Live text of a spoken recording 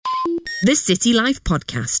The City Life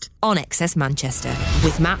Podcast on Excess Manchester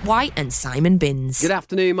with Matt White and Simon Binns. Good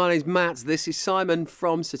afternoon, my name's Matt. This is Simon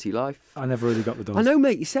from City Life. I never really got the doors. I know,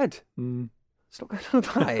 mate, you said. Stop going on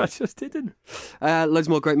about it. I just didn't. Loads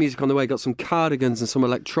more great music on the way. Got some cardigans and some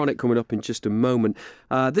electronic coming up in just a moment.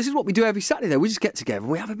 This is what we do every Saturday, though. We just get together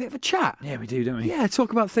and we have a bit of a chat. Yeah, we do, don't we? Yeah,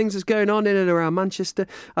 talk about things that's going on in and around Manchester.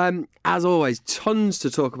 As always, tons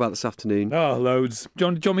to talk about this afternoon. Oh, loads. Do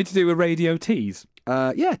you want me to do a radio tease?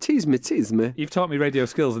 Yeah, tease me. You've taught me radio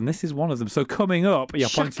skills, and this is one of them. So coming up, you're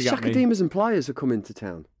pointing at me. Shakademas and Pliers are coming to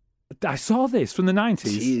town. I saw this from the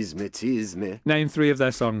 90s. Tease me. Name 3 of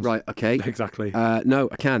their songs. Right, okay. Exactly. No,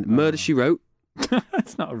 I can. Murder, She Wrote.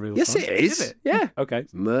 That's not a real Yes, song. it is. Is it? Yeah. Okay.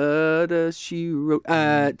 Murder, She Wrote.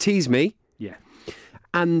 Tease Me. Yeah.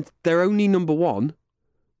 And they're only number 1,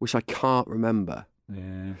 which I can't remember.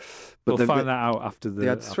 Yeah. But We'll find that out after the... They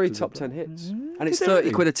had 3 after top the- 10 hits. Mm, And it's did they 30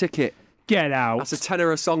 really? quid a ticket. Get out. That's a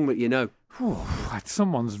tenner a song that you know. Whew,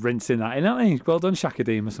 someone's rinsing that in, aren't they? Well done,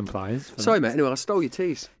 Shakademus and Pliers. Sorry, mate. Anyway, I stole your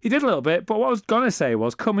tease. He did a little bit, but what I was going to say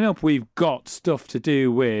was, coming up, we've got stuff to do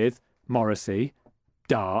with Morrissey,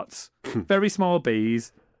 darts, very small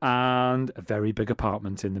bees, and a very big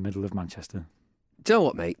apartment in the middle of Manchester. Do you know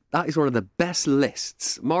what, mate? That is one of the best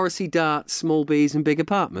lists. Morrissey, darts, small bees and big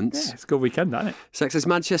apartments. Yeah, it's a good weekend, isn't it? Sexes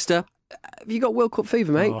Manchester. Have you got World Cup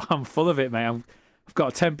fever, mate? Oh, I'm full of it, mate. I've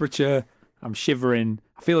got a temperature. I'm shivering.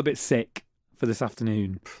 I feel a bit sick for this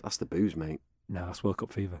afternoon. That's the booze, mate. No, that's World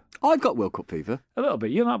Cup fever. I've got World Cup fever. A little bit.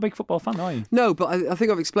 You're not a big football fan, are you? No, but I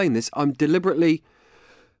think I've explained this. I'm deliberately...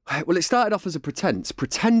 Well, it started off as a pretense,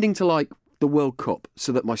 pretending to like the World Cup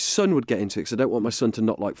so that my son would get into it, because I don't want my son to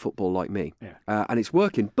not like football like me. Yeah. And it's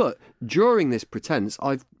working. But during this pretense,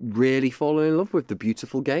 I've really fallen in love with the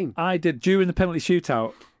beautiful game. I did during the penalty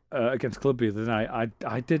shootout against Club the other night.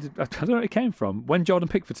 I don't know where it came from. When Jordan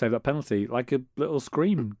Pickford saved that penalty, like a little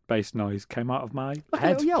scream-based noise came out of my Like head.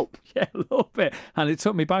 a little yelp. Yeah, a little bit, and it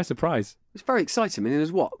took me by surprise. It's very exciting. I mean,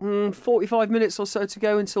 there's 45 minutes or so to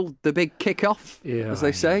go until the big kick-off, as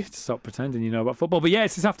they say. Stop pretending you know about football. But yeah,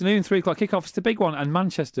 it's this afternoon, 3 o'clock kick-off. It's the big one, and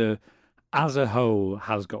Manchester, as a whole,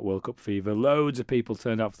 has got World Cup fever. Loads of people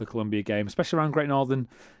turned out for the Columbia game, especially around Great Northern.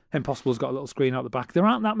 Impossible's got a little screen out the back. There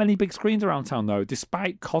aren't that many big screens around town, though.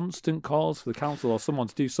 Despite constant calls for the council or someone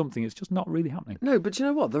to do something, it's just not really happening. No, but you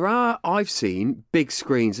know what? I've seen big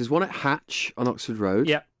screens. There's one at Hatch on Oxford Road.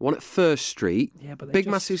 Yep. One at First Street. Yeah, but big,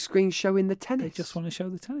 massive screens showing the tennis. They just want to show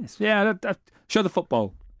the tennis. Yeah, show the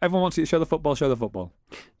football. Everyone wants you to show the football, show the football.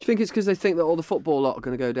 Do you think it's because they think that all the football lot are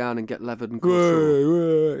going to go down and get levered and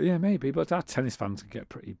caused Yeah, maybe, but our tennis fans can get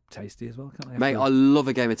pretty tasty as well, can't they? Mate, I love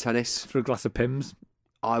a game of tennis. For a glass of Pimm's.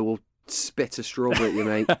 I will spit a strawberry at you,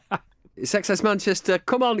 mate. It's XS Manchester.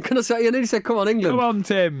 Come on, can I say? I nearly said come on, England. Come on,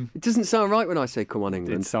 Tim. It doesn't sound right when I say come on,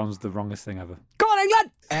 England. It sounds the wrongest thing ever. Come on,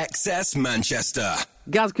 England! Excess Manchester.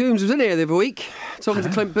 Gaz Coombs was in here the other week talking to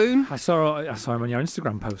Clint Boone. I saw him on your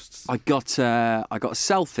Instagram posts. I got a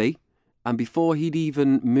selfie, and before he'd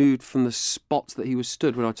even moved from the spots that he was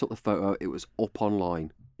stood when I took the photo, it was up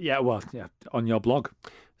online. Yeah, well, yeah, on your blog.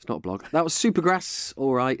 It's not a blog. That was Supergrass.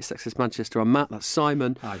 All right, it's XS Manchester. I'm Matt. That's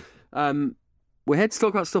Simon. Hi. We're here to talk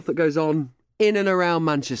about stuff that goes on in and around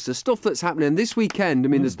Manchester, stuff that's happening this weekend. I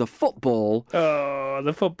mean, there's the football. Oh,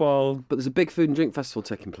 the football. But there's a big food and drink festival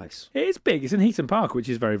taking place. It is big. It's in Heaton Park, which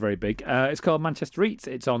is very, very big. It's called Manchester Eats.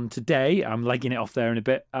 It's on today. I'm legging it off there in a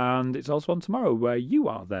bit. And it's also on tomorrow, where you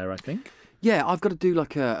are there, I think. Yeah, I've got to do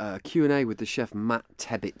like a Q&A with the chef, Matt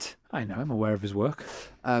Tebbit. I know. I'm aware of his work.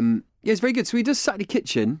 Yeah, it's very good. So he does Saturday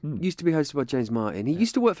Kitchen. Used to be hosted by James Martin. He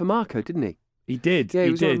used to work for Marco, didn't he? He did. Yeah, he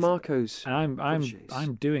was did. one of Marco's. And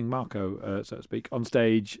I'm doing Marco, so to speak, on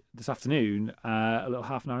stage this afternoon. A little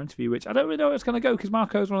half-an-hour interview, which I don't really know how it's going to go, because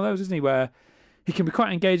Marco's one of those, isn't he, where he can be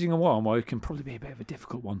quite engaging and warm, or he can probably be a bit of a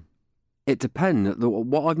difficult one. It depends.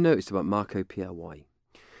 What I've noticed about Marco PLY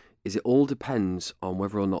is it all depends on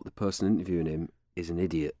whether or not the person interviewing him is an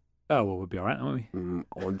idiot. Oh, well, we'll be all right, won't we?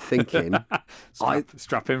 I'm thinking...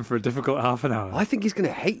 strap in for a difficult half an hour. I think he's going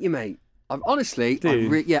to hate you, mate. Honestly,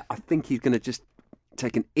 Do I think he's going to just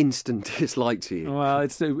take an instant dislike to you. Well,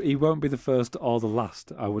 he won't be the first or the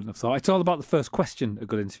last, I wouldn't have thought. It's all about the first question, a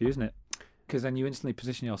good interview, isn't it? Because then you instantly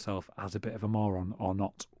position yourself as a bit of a moron or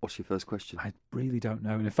not. What's your first question? I really don't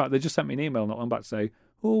know. And in fact, they just sent me an email not long back to say,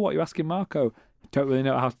 oh, what are you asking Marco? I don't really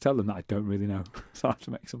know how to tell them that I don't really know. So I have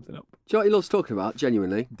to make something up. Do you know what he loves talking about,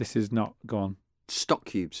 genuinely? This is not, go on. Stock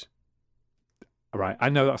cubes. All right, I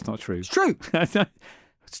know that's not true. It's true.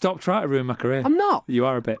 Stop trying to ruin my career. I'm not. You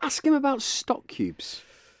are a bit. Ask him about stock cubes.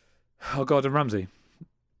 Oh, Gordon Ramsay.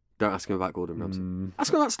 Don't ask him about Gordon Ramsay.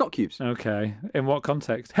 Ask him about stock cubes. Okay. In what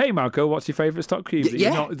context? Hey, Marco, what's your favourite stock cube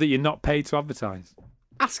that you're not paid to advertise?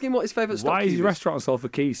 Ask him what his favourite stock Why is cube your restaurant on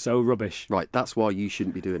Salford Quay so rubbish? Right, that's why you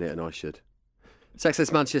shouldn't be doing it and I should.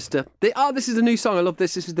 Sexless Manchester. This is a new song. I love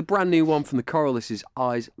this. This is the brand new one from The Coral. This is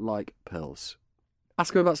Eyes Like Pearls.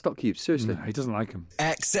 Ask him about stock cubes, seriously. No, he doesn't like them.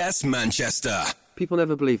 Excess Manchester. People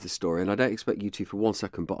never believe the story, and I don't expect you to for 1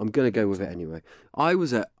 second, but I'm going to go with it anyway. I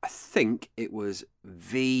was at, I think it was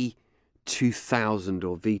V2000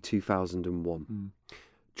 or V2001.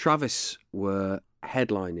 Travis were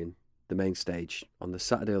headlining the main stage on the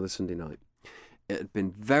Saturday or the Sunday night. It had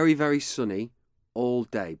been very, very sunny all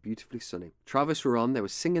day, beautifully sunny. Travis were on, they were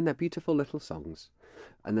singing their beautiful little songs,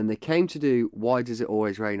 and then they came to do Why Does It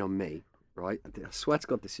Always Rain on Me, right? I swear to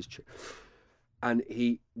God this is true. And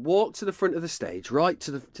he walked to the front of the stage, right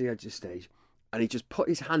to the edge of the stage, and he just put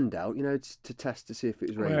his hand out, you know, to test to see if it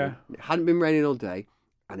was raining. Yeah. It hadn't been raining all day,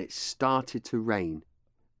 and it started to rain.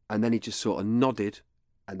 And then he just sort of nodded,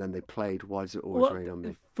 and then they played Why Does It Always Rain on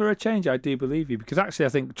Me? For a change, I do believe you, because actually I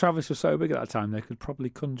think Travis was so big at that time they could probably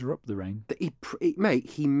conjure up the rain. Mate,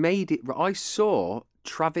 he made it. I saw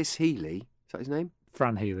Travis Healy, is that his name?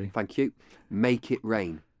 Fran Healy. Thank you. Make it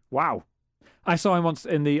rain. Wow. I saw him once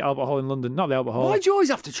in the Albert Hall in London. Not the Albert Hall. Why do you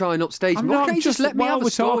always have to try and upstage me? Why not, can't you just let me while have a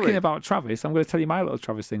we're story? talking about Travis, I'm going to tell you my little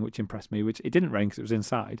Travis thing, which impressed me. Which it didn't rain because it was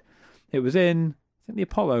inside. It was in, I think, the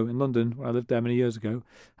Apollo in London, where I lived there many years ago.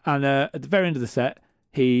 And at the very end of the set,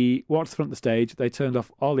 he walked to the front of the stage. They turned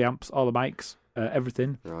off all the amps, all the mics,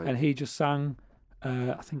 everything, Right. and he just sang,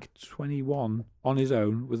 I think, 21 on his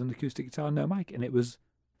own with an acoustic guitar, no mic, and it was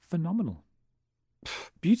phenomenal,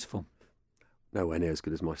 beautiful. Nowhere near as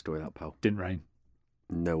good as my story, that pal. Didn't rain.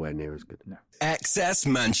 Nowhere near as good. No. Excess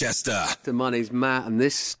Manchester. So my name's Matt, and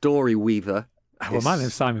this story weaver. Well, my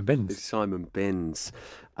name's Simon is Binns. Simon Binns.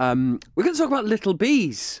 We're going to talk about Little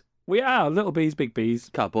Bees. We are little bees, big bees.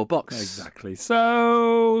 Cardboard box. Exactly.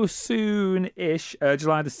 So soon-ish,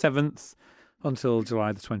 July the 7th until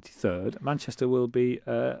July the 23rd, Manchester will be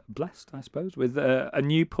blessed, I suppose, with a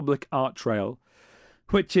new public art trail,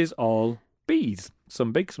 which is all bees.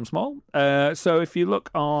 Some big, some small. So if you look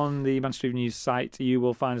on the Manchester Evening News site, you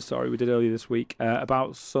will find a story we did earlier this week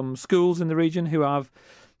about some schools in the region who have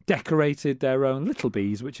decorated their own little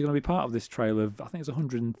bees, which are going to be part of this trail of, I think it's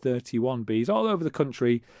 131 bees all over the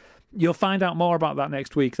country. You'll find out more about that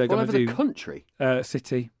next week. They're All going over to do the country.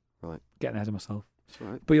 city. Right. Getting ahead of myself. That's all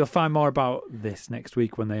right. But you'll find more about this next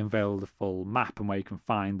week when they unveil the full map and where you can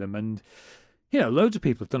find them. And, you know, loads of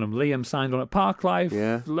people have done them. Liam signed on at Parklife.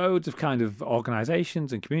 Yeah. Loads of kind of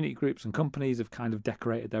organisations and community groups and companies have kind of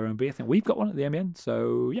decorated their own bee. I think we've got one at the MEN.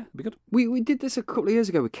 So, yeah, it'll be good. We did this a couple of years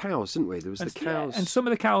ago with cows, didn't we? There was the cows. And some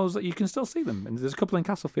of the cows, you can still see them. And there's a couple in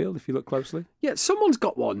Castlefield if you look closely. Yeah, someone's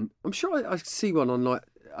got one. I'm sure I see one on like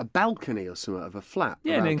a balcony or something of a flat.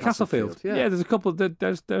 Yeah, around and in Castlefield. Yeah. There's a couple.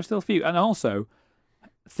 There's still a few. And also,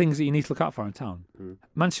 things that you need to look out for in town.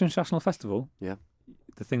 Manchester International Festival. Yeah.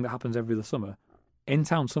 The thing that happens every other summer. In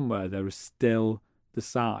town somewhere, there is still the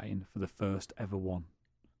sign for the first ever one,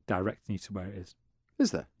 directing you to where it is.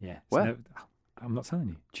 Is there? Yeah. it's Where? I'm not telling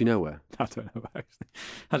you. Do you know where? I don't know. Actually.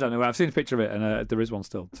 I don't know. I've seen a picture of it, and there is one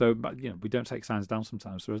still. So, but, you know, we don't take signs down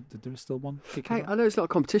sometimes. So there is still one. Kicking Hey, about. I know it's not a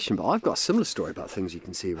competition, but I've got a similar story about things you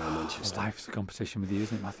can see around Manchester. Life's a competition with you,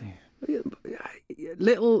 isn't it, Matthew?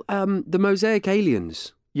 Little, the Mosaic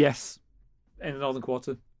Aliens. Yes. In the Northern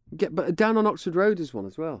Quarter. But down on Oxford Road is one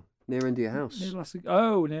as well, near India House. Near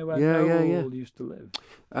where Noel used to live.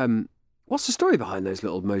 What's the story behind those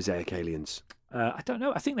little Mosaic Aliens? I don't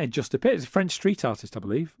know. I think they just appeared. It's a French street artist, I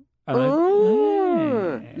believe. And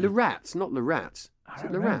Le Rat, not Le Rat. Is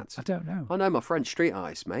it Le Rat? I don't know. I know my French street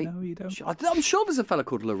artist, mate. No, you don't. I'm sure there's a fella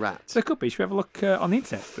called Le Rat. There could be. Should we have a look on the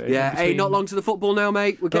internet? Yeah, hey, not long to the football now,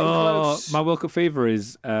 mate. We're getting close. My World Cup fever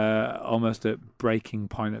is almost at breaking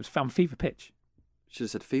point. I'm fever pitch. Should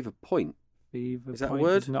have said fever point. Fever Is that a point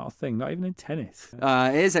word? is not a thing, not even in tennis.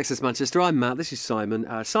 Here's Excess Manchester. I'm Matt. This is Simon.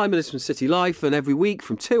 Simon is from City Life, and every week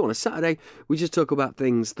from 2 on a Saturday, we just talk about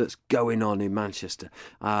things that's going on in Manchester.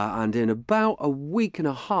 And in about a week and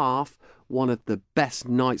a half, one of the best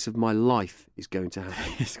nights of my life is going to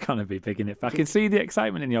happen. It's going to be big, isn't it? I can see the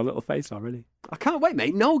excitement in your little face already. I can't wait,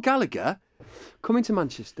 mate. Noel Gallagher coming to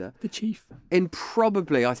Manchester The Chief. in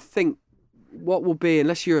probably, I think, what will be,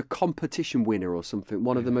 unless you're a competition winner or something,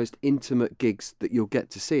 one of the most intimate gigs that you'll get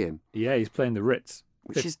to see him. Yeah, he's playing the Ritz.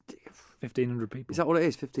 Which is 1,500 people. Is that what it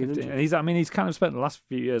is? 1,500? And he's kind of spent the last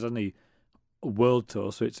few years, hasn't he, a world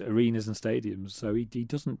tour, so it's arenas and stadiums. So he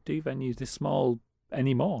doesn't do venues this small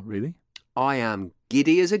anymore, really. I am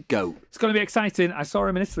giddy as a goat. It's going to be exciting. I saw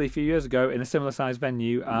him in Italy a few years ago in a similar sized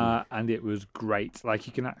venue, and it was great. Like,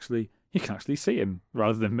 you can actually you can actually see him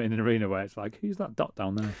rather than in an arena where it's like, who's that dot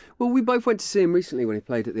down there? Well, we both went to see him recently when he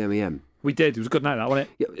played at the MEM. We did. It was a good night, that, wasn't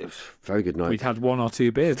it? Yeah, it was a very good night. We'd had 1 or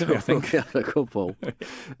 2 beers, didn't we, I think? We had a couple.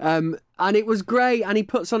 And it was great, and he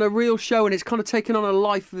puts on a real show, and it's kind of taken on a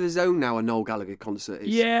life of his own now, a Noel Gallagher concert.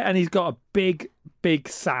 Yeah, and he's got a big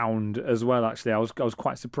sound as well, actually. I was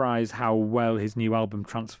quite surprised how well his new album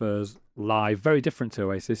transfers live. Very different to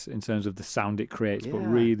Oasis in terms of the sound it creates, but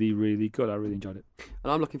really, really good. I really enjoyed it.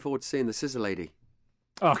 And I'm looking forward to seeing the Scissor Lady.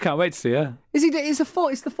 Oh, I can't wait to see her. It's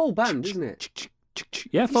the full band, isn't it?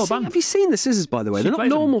 Yeah, full band. Have you seen the scissors, by the way? She They're not plays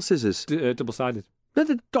them. normal scissors. Double-sided. No,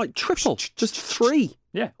 they're like triple. Just 3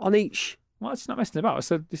 Yeah. on each. Well, it's not messing about. I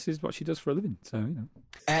said this is what she does for a living, so,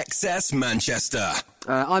 Excess Manchester.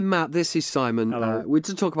 I'm Matt. This is Simon. Hello. We're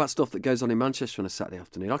to talk about stuff that goes on in Manchester on a Saturday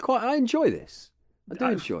afternoon. I enjoy this. I do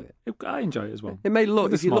enjoy it. I enjoy it as well. It may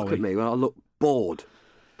look, With a if you look smile. at me, well, I look bored.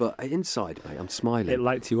 But inside, mate, I'm smiling. It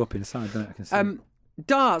lights you up inside, doesn't it? I can see.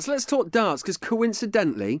 Darts. Let's talk darts, because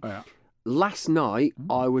coincidentally, Oh, yeah. last night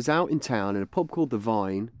I was out in town in a pub called The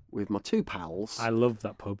Vine with my 2 pals. I love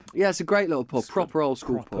that pub. Yeah, it's a great little pub, It's a proper old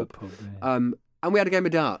school proper pub. yeah. And we had a game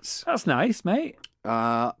of darts. That's nice, mate.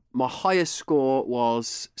 My highest score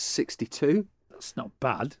was 62. That's not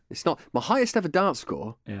bad. It's not my highest ever dart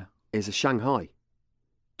score. Yeah. Is a Shanghai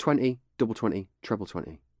 20, double 20, treble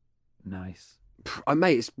 20. Nice.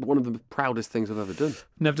 Mate, it's one of the proudest things I've ever done.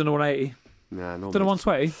 Never done a 180. Nah, no. Done a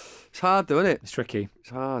 120. It's hard, though, isn't it? It's tricky, It's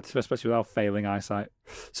hard. especially without failing eyesight.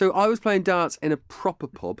 So I was playing darts in a proper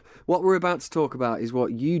pub. What we're about to talk about is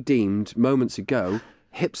what you deemed moments ago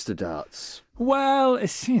hipster darts. Well,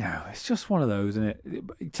 it's it's just one of those, isn't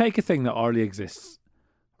it? Take a thing that already exists,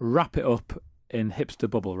 wrap it up in hipster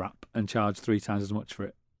bubble wrap, and charge 3 times as much for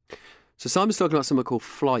it. So Simon's talking about something called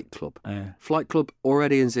Flight Club. Flight Club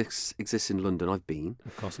already exists in London. I've been.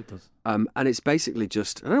 Of course it does. And it's basically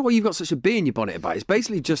just, I don't know why you've got such a bee in your bonnet about it. It's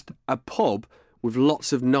basically just a pub with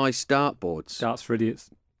lots of nice dartboards, Darts for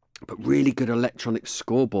idiots. but really good electronic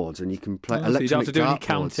scoreboards, and you can play So you electronic don't have to do any dartboards.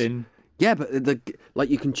 counting. Yeah, but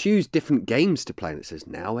you can choose different games to play, and it says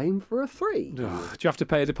now aim for a 3. Do you have to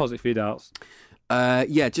pay a deposit for your darts?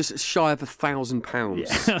 Yeah, just shy of £1,000.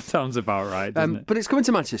 Yeah, that sounds about right, doesn't it? But it's coming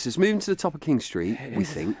to Manchester. It's moving to the top of King Street, we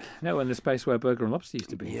think. No, in the space where Burger and Lobster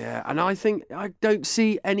used to be. Yeah, and I don't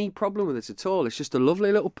see any problem with it at all. It's just a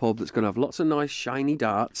lovely little pub that's going to have lots of nice shiny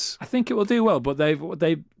darts. I think it will do well, but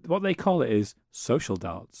what they call it is social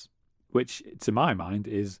darts, which to my mind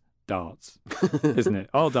is darts, isn't it?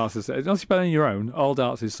 All darts is, unless you're playing your own, all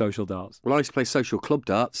darts is social darts. Well, I used to play social club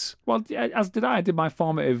darts. Well, as did I. I did my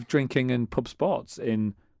formative drinking and pub sports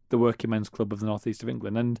in the Working Men's Club of the North East of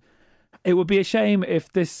England, and it would be a shame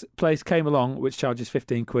if this place came along, which charges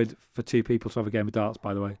 15 quid for 2 people to have a game of darts,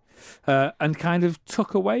 by the way, and kind of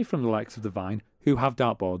took away from the likes of the Vine, who have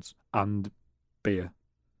dartboards and beer.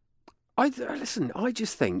 Listen, I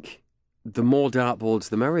just think the more dartboards,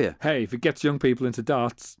 the merrier. Hey, if it gets young people into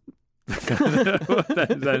darts,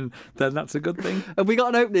 then that's a good thing. Have we got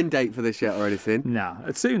an opening date for this yet or anything? Nah,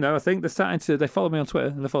 it's soon though. I think they're starting to. They followed me on Twitter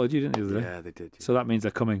and they followed you, didn't they? The other day? Yeah, they did. So that means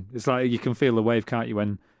they're coming. It's like you can feel the wave, can't you?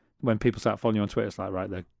 When people start following you on Twitter, it's like right,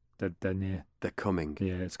 they're near. They're coming.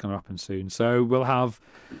 Yeah, it's going to happen soon. So we'll have,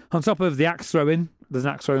 on top of the axe throwing, there's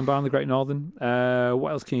an axe throwing bar in the Great Northern.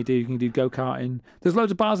 What else can you do? You can do go-karting. There's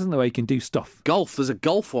loads of bars in the way you can do stuff. Golf. There's a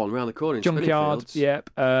golf one around the corner in Junkyard, Spinningfields.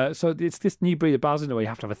 yep. So it's this new breed of bars in the way you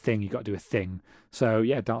have to have a thing. You've got to do a thing. So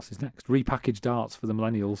yeah, darts is next. Repackaged darts for the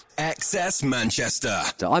millennials. Excess Manchester.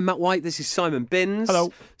 So I'm Matt White. This is Simon Binns.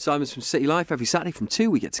 Hello. Simon's from City Life. Every Saturday from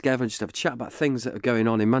 2 we get together and just have a chat about things that are going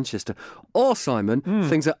on in Manchester. Or, Simon,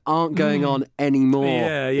 things that aren't going on anymore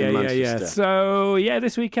in Manchester. So yeah,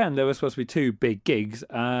 this weekend there were supposed to be 2 big gigs,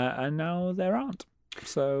 and now there aren't.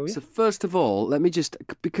 So yeah. So first of all, let me just,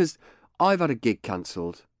 because I've had a gig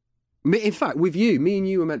cancelled. In fact, with you, me and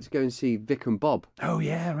you were meant to go and see Vic and Bob. Oh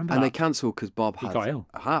yeah, I remember And that. they cancelled because Bob He had got ill.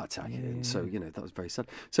 a heart attack. So, that was very sad.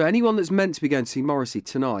 So anyone that's meant to be going to see Morrissey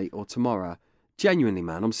tonight or tomorrow, genuinely,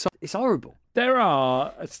 man, I'm sorry. It's horrible. There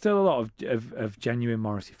are still a lot of genuine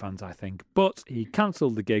Morrissey fans, I think. But he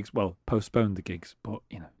cancelled the gigs, well, postponed the gigs. But,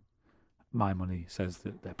 my money says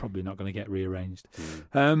that they're probably not going to get rearranged.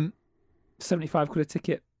 75 quid a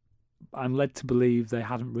ticket. I'm led to believe they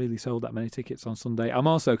hadn't really sold that many tickets on Sunday. I'm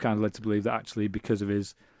also kind of led to believe that actually because of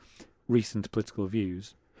his recent political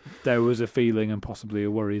views, there was a feeling and possibly a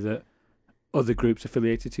worry that other groups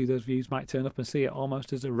affiliated to those views might turn up and see it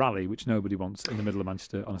almost as a rally, which nobody wants in the middle of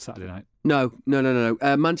Manchester on a Saturday night. No.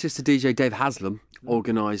 Manchester DJ Dave Haslam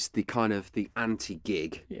organised the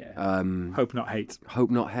anti-gig. Yeah. Hope Not Hate. Hope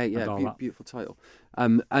Not Hate, And all yeah, that. beautiful title.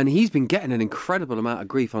 And he's been getting an incredible amount of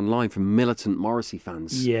grief online from militant Morrissey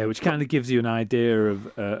fans. Yeah, which kind of gives you an idea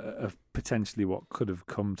of potentially what could have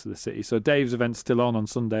come to the city. So Dave's event's still on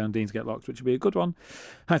Sunday on Deansgate Locks, which would be a good one,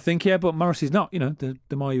 I think. Yeah, but Morrissey's not. You know,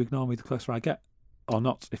 the more you ignore me, the closer I get, or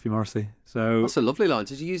not if you're Morrissey. So That's a lovely line.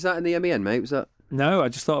 Did you use that in the MEN, mate? Was that? no, I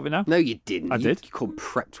just thought of it now. No, you didn't. I did. You come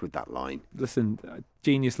prepped with that line. Listen,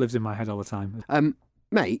 genius lives in my head all the time.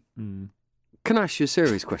 Mate, can I ask you a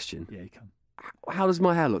serious question? Yeah, you can. How does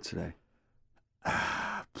my hair look today?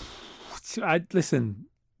 Listen,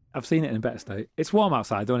 I've seen it in a better state. It's warm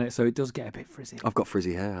outside, don't it? So it does get a bit frizzy. I've got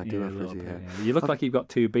frizzy hair. I do Yeah, have a little frizzy bit, hair. yeah. You look like you've got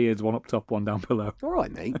two beards, one up top, one down below. All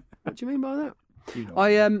right, mate. What do you mean by that? You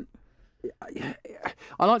know.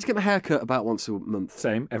 I like to get my hair cut about once a month.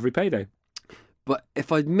 Same every payday. But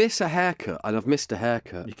if I miss a haircut, and I've missed a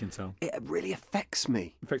haircut, You can tell. it really affects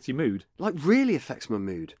me. Affects your mood. Like, really affects my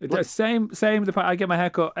mood. It Like, does. Same. I get my hair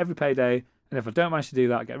cut every payday, and if I don't manage to do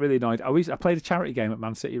that, I get really annoyed. I played a charity game at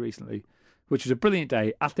Man City recently, which was a brilliant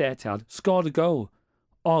day at the Etihad. Scored a goal.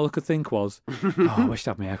 All I could think was, oh, I wish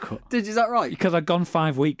I'd had my hair cut. is that right? Because I'd gone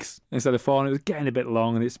 5 weeks instead of 4, and it was getting a bit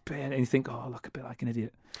long, and you think, oh, I look a bit like an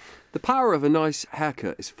idiot. The power of a nice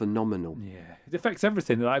haircut is phenomenal. Yeah, it affects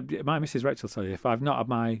everything. Like, my Mrs. Rachel will tell you, if I've not had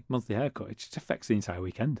my monthly haircut, it just affects the entire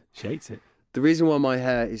weekend. She hates it. The reason why my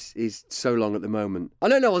hair is so long at the moment, I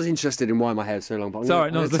don't know. I was interested in why my hair is so long, but I'm It's all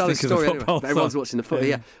right, no gonna one's tell listening the 'cause of story football, anyway. Everyone's so- watching the footy.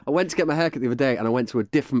 Yeah. Yeah, I went to get my haircut the other day, and I went to a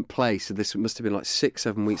different place. So this must have been like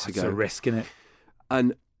 6-7 weeks It's ago. a risk, innit?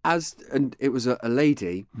 And it was a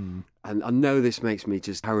lady, and I know this makes me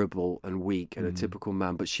just terrible and weak and a typical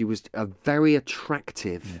man, but she was a very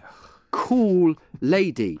attractive, cool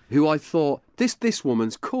lady who I thought this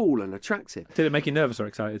woman's cool and attractive. Did it make you nervous or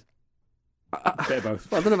excited? A bit of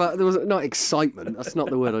both. Well, I don't know about there was not excitement. That's not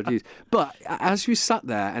the word I'd use. But as we sat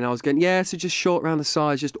there and I was going, yeah, so just short around the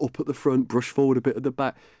sides, just up at the front, brush forward a bit at the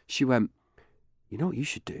back. She went, you know what you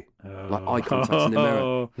should do? Like eye contact in the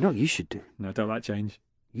mirror. You know what you should do? No, don't like change.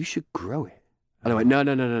 You should grow it. And I went, no.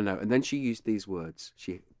 And then she used these words.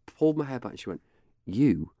 She pulled my hair back and she went,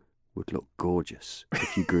 you would look gorgeous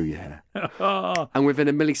if you grew your hair. And within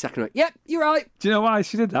a millisecond, I went, yep, you're right. Do you know why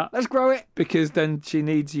she did that? Let's grow it. Because then she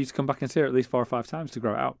needs you to come back and see her at least 4 or 5 times to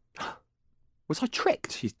grow it out. Was I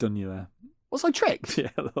tricked? She's done you there. Was I tricked? Yeah,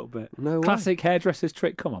 a little bit. No way. Classic hairdresser's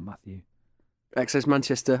trick. Come on, Matthew. XS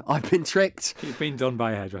Manchester, I've been tricked. You've been done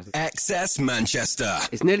by a hairdresser. XS Manchester.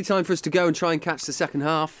 It's nearly time for us to go and try and catch the second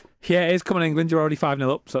half. Yeah, it is. Come on, England. You're already 5-0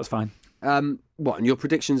 up, so that's fine. What, and your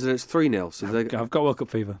predictions that it's 3-0? So I've got World Cup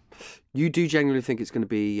fever. you do genuinely think it's going to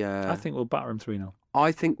be... I think we'll batter them 3-0.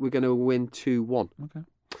 I think we're going to win 2-1. Okay.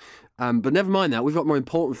 But never mind that. We've got more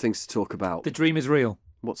important things to talk about. The dream is real.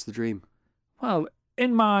 What's the dream? Well,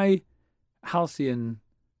 in my halcyon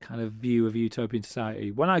kind of view of utopian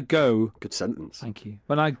society, when I go... Good sentence. Thank you.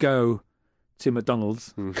 When I go to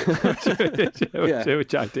McDonald's, which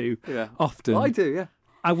I do often, I do, yeah.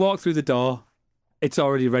 I walk through the door. It's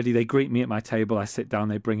already ready. They greet me at my table. I sit down.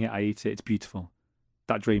 They bring it. I eat it. It's beautiful.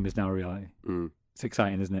 That dream is now a reality. It's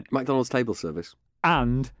exciting, isn't it? McDonald's table service.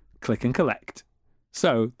 And click and collect.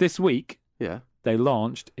 So this week, Yeah. they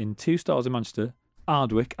launched in 2 stores in Manchester,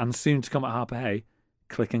 Ardwick, and soon to come at Harper Hay.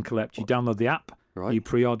 Click and collect. You download the app. Right. You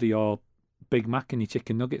pre-order your Big Mac and your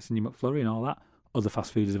chicken nuggets and your McFlurry and all that. Other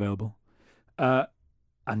fast food is available.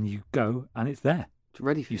 And you go and it's there. It's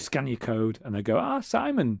ready for You you. scan your code and they go,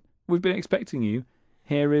 Simon, we've been expecting you.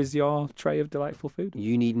 Here is your tray of delightful food.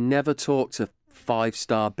 You need never talk to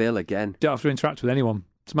 5-star Bill again. Don't have to interact with anyone.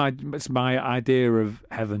 It's my idea of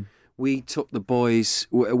heaven. We took the boys,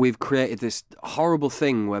 we've created this horrible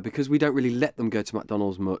thing where because we don't really let them go to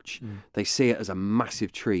McDonald's much, they see it as a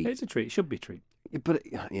massive treat. It's a treat. It should be a treat. But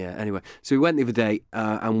yeah, anyway. So we went the other day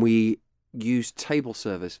and we used table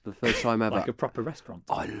service for the first time ever. Like a proper restaurant.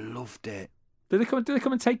 I loved it. Do they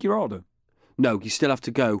come and take your order? No, you still have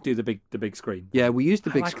to go. Do the big screen. Yeah, we used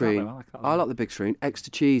the I big like that screen. though, I like that I like the big screen.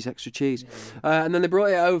 Extra cheese. And then they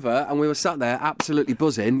brought it over and we were sat there absolutely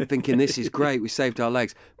buzzing, thinking this is great. We saved our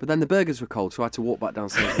legs. But then the burgers were cold, so I had to walk back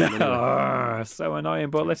downstairs. Anyway. So annoying.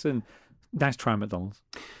 But listen, nice try, McDonald's.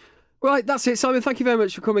 Right, that's it. Simon, thank you very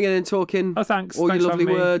much for coming in and talking. Oh, thanks. All Thanks your for lovely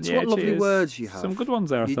having me. words. Yeah, What lovely cheers. words you have. Some good ones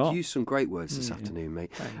there, I You thought. used some great words this afternoon,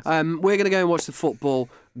 mate. Thanks. We're going to go and watch the football.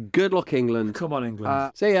 Good luck, England. Come on,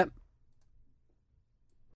 England. See ya.